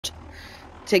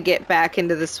to get back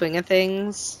into the swing of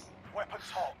things.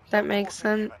 That makes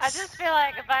sense. I just feel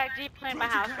like if I deep clean my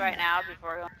house right now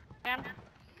before going again,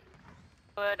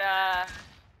 it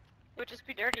would just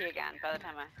be dirty again by the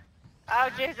time I... Oh,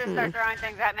 Jesus, start throwing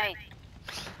things at me.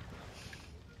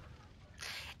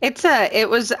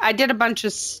 I did a bunch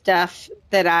of stuff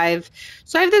that I have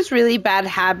this really bad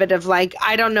habit of like,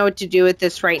 I don't know what to do with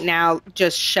this right now,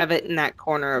 just shove it in that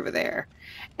corner over there.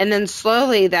 And then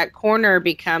slowly that corner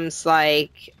becomes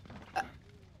like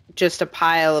just a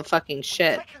pile of fucking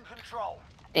shit.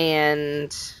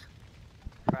 And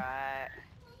Right.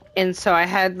 And so I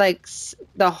had like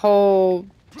the whole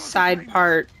side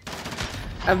part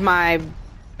of my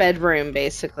bedroom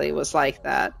basically was like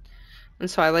that. And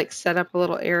so I like set up a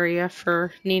little area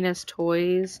for Nina's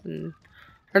toys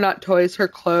or not toys, her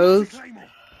clothes.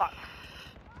 Fuck.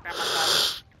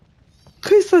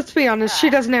 Because let's be honest, she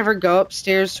doesn't ever go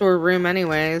upstairs to her room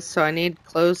anyways, so I need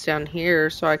clothes down here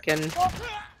so I can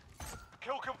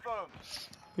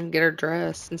get her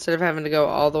dressed instead of having to go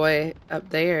all the way up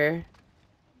there.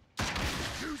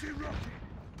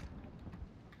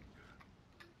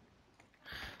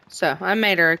 So I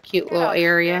made her a cute little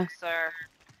area.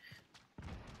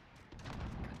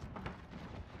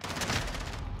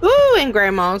 Ooh, and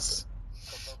Grandma's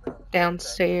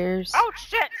downstairs. Oh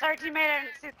shit! Sorry, teammate, I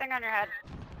didn't see the thing on your head.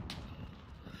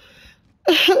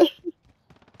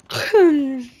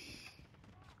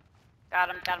 Got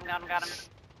him.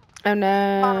 Oh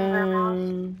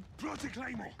no.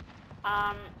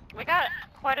 We got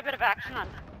quite a bit of action on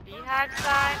BHAG's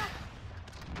side.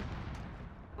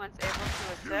 Once able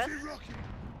to assist.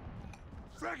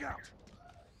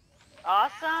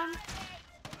 Awesome.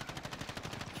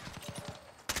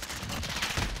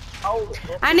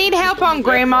 I need help on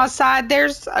Grandma's side.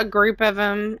 There's a group of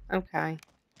them. Okay.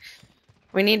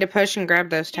 We need to push and grab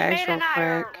those tags real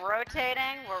quick. We're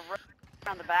rotating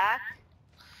around the back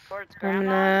towards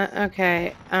Grandma's.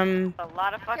 Okay. A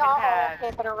lot of fucking tags.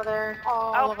 Camping over there.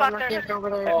 Oh fuck, there's over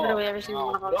there. Literally every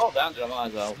single one of them. Low down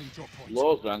Grandma's house.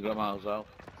 Low down Grandma's house.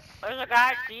 There's a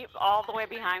guy deep all the way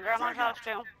behind Grandma's house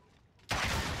too.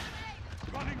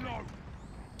 Running low.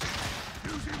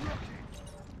 Using rocket.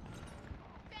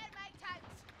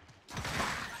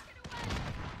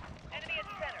 Enemy at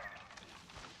center.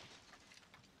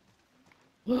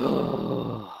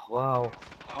 Wow.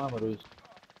 Armorous.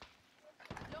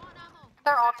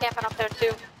 They're all camping up there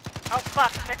too. Oh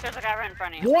fuck, there's a guy right in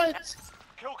front of you. What?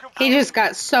 He just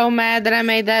got so mad that I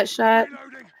made that shot.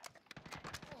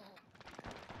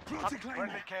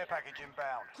 Friendly care package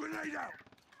inbound. Grenade out.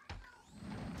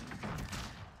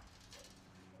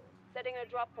 Setting a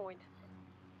drop point.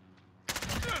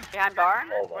 Behind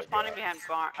barn? Oh Responding behind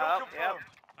barn. Oh, yep.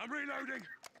 I'm reloading.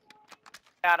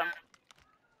 Got him.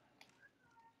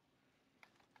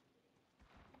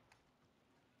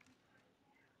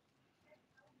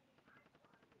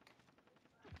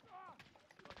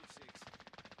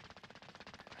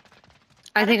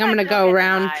 I think I'm gonna go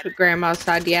around to Grandma's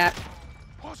side yet.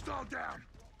 Hostile down.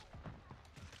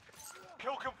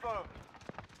 Kill confirmed.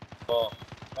 Oh,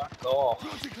 back off.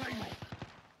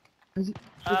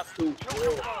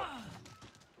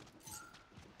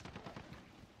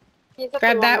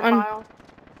 Grab that one.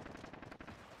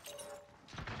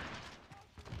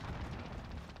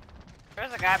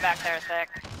 There's a guy back there, Thick.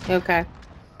 Okay.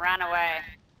 Ran away.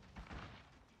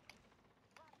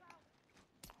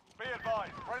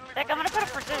 Thick, I'm gonna put a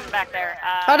precision back there.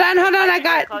 Hold on, I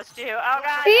got. Close to you. Oh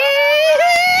god.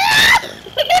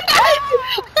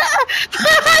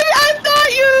 I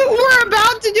thought you were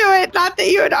about to do it, not that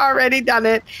you had already done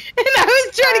it. And I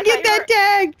was trying to get that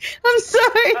tag. I'm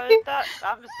sorry.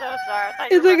 I'm so sorry. I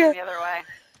thought you were running the other way.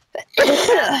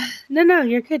 No,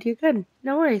 you're good.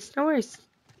 No worries.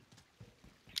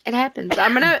 It happens.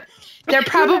 They're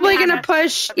probably gonna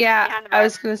push. Yeah, I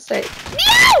was gonna say.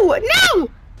 No!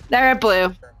 They're at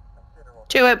blue.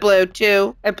 Two at blue.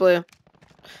 Two at blue.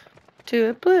 Two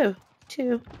at blue.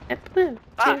 Two at blue.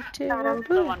 Two at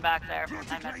blue. The one back there.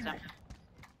 I missed him.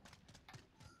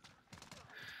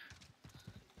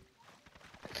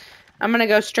 I'm gonna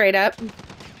go straight up.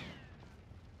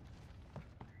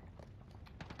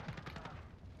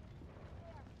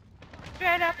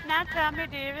 Straight up, now tell me,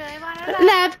 do you really want to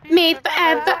love me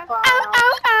forever?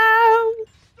 Oh.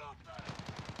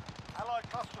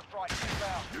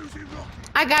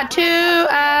 I got two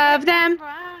of them.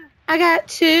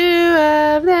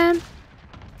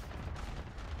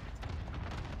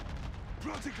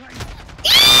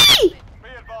 Yee!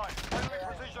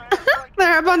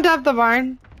 They're up on top of the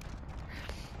barn.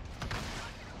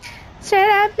 Shut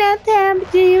up now, tell me,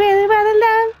 do you really want to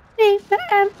love me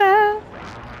forever?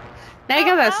 Now you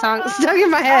got that song stuck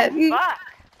in my head. Fuck.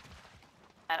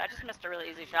 I just missed a really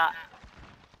easy shot.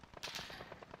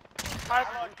 Hard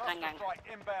Allied cluster thinking. strike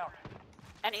inbound.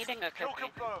 And eating a Kill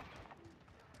cookie. confirmed.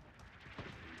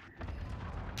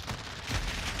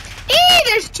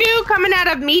 There's two coming out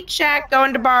of Meat Shack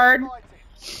going to Bard.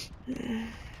 Sighted.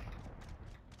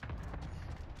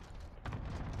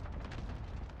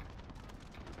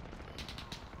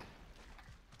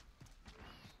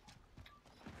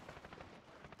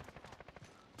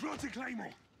 Planting Claymore.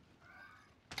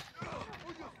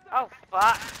 Oh,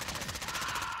 fuck.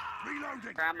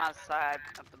 Reloading. Grandma's side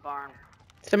of the barn.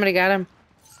 Somebody got him.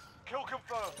 Kill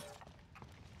confirmed.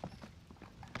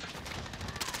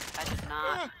 I did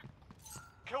not.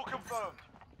 Kill confirmed.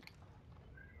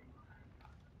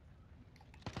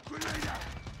 Grenade out.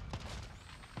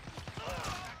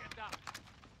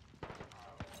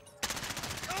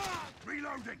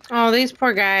 Reloading. Oh, these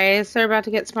poor guys. They're about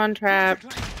to get spawn trapped.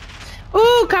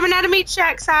 Ooh, coming out of Meat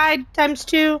Shack side.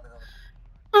 ×2.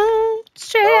 Oh,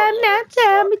 straight up now,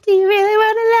 tell me, do you really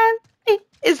want to love me?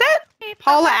 Is that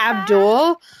Paula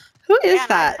Abdul? Who is Yeah,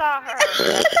 that? I saw her.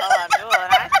 Paula Abdul,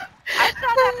 and I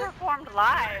saw that performed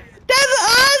live. That's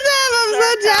awesome! I'm so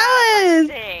jealous!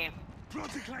 See.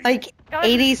 Planting Claymore. Like That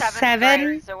was in 7th 87?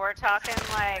 grade, so we're talking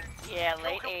like, yeah,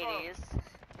 late 80s.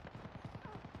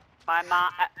 My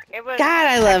mom, it was. God,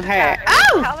 I love her. It was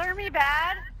Oh! Color Me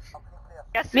Bad.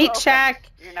 Guess who Meat opened?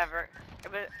 Shack. You never.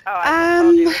 It was. Oh, I just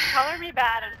told you. It was Um, Color Me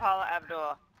Bad and Paula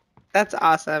Abdul. That's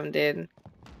awesome, dude.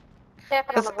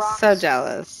 Camping on the That's rocks. so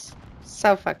jealous.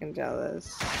 So fucking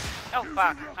jealous. Oh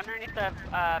fuck! Underneath the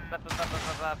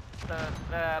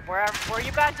where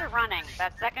you guys are running,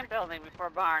 that second building before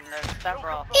barn. There's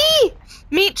several. Eee!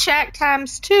 Meat Shack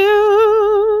 ×2.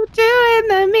 Doing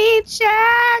the Meat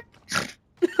Shack.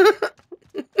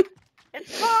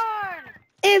 It's barn.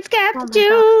 It's got Oh the my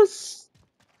juice.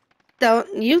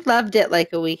 Don't you loved it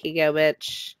like a week ago,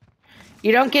 bitch?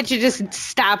 You don't get to just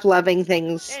stop loving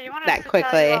things Yeah, you want us that to tell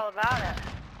quickly. you all about it.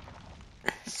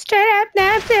 Straight up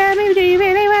now, tell me, do you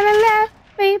really wanna love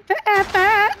me forever?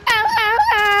 Ow, ow,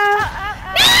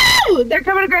 ow. No! They're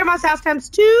coming to Grandma's house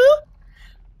 ×2.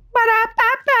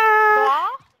 Ba-da-ba-ba. Ball?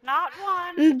 Not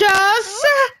one. Dos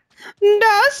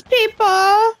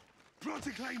people.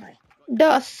 Planting Claymore.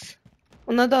 Dos.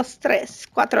 1, 2, 3,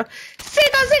 4, 5,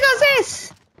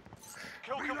 6.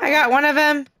 Kill confirmed. I got one of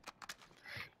them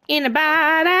in the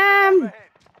bottom. Ahead.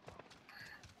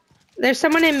 There's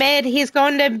someone in mid. He's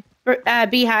going to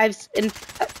beehives.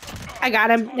 I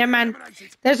got him. Never mind. Eliminated.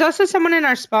 There's also someone in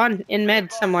our spawn in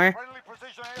mid somewhere. Friendly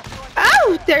precision airstrike.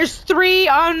 Oh, there's 3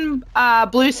 on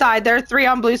blue side. There are 3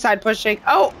 on blue side pushing.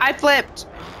 Oh, I flipped.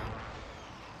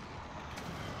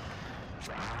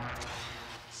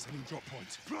 Setting drop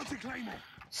point. Planting Claymore.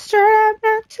 Straight up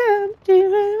now to do you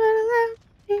really wanna love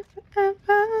me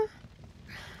forever?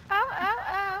 Oh.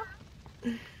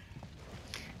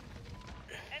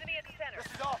 This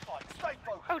is our fight. Stay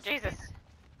focused. Oh Jesus.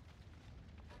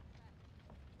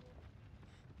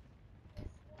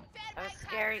 That was a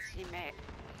scary teammate.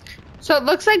 So it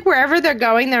looks like wherever they're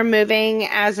going, they're moving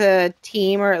as a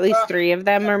team, or at least 3 of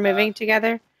them are moving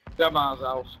together. Grandma's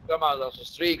house. Grandma's house is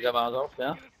 3 Grandma's house,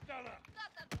 yeah?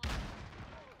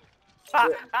 Fuck.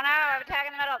 Oh no, I'm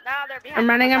attacking the middle. No, they're behind. I'm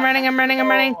running.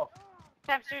 Oh,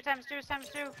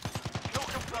 ×2. Kill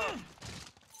confirmed.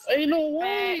 ain't no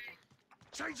way.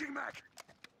 Changing mag.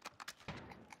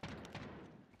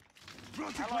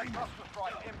 Planting Allied Claymore. cluster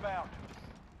strike inbound.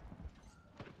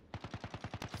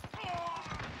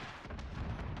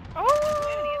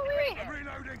 Oh,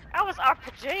 Reloading. that was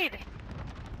RPG'd.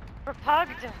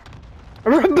 Repugged.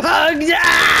 Rebugged.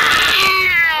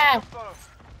 Ah! Confirmed.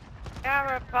 Got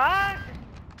repugged.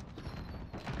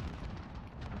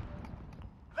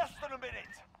 Less than a minute.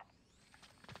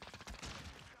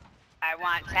 I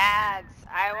want tags.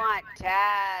 I want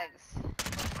tags.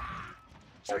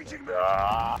 Changing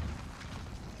mag.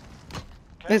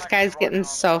 This guy's getting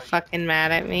so fucking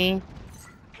mad at me.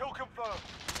 Kill confirmed.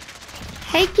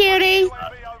 Hey, cutie.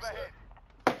 UAV overhead.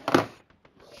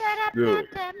 Shut up, Dude.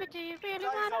 tell me, do you really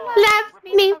Love wanna Love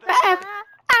me forever.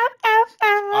 Ow, ow,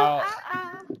 ow. Oh,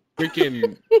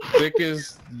 freaking thick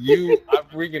as you. I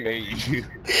freaking hate you.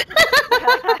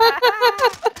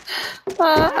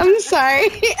 I'm sorry.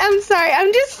 I'm sorry.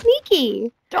 I'm just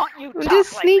sneaky. Don't you I'm talk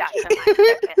just like sneaky. that to my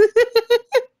therapist.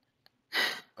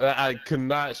 I could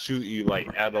not shoot you like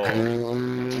at all.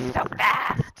 So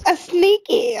fast. A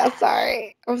sneaky. I'm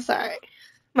sorry. I'm sorry.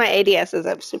 My ADS is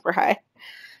up super high.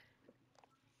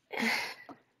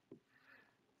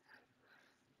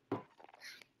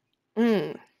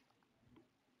 Mm.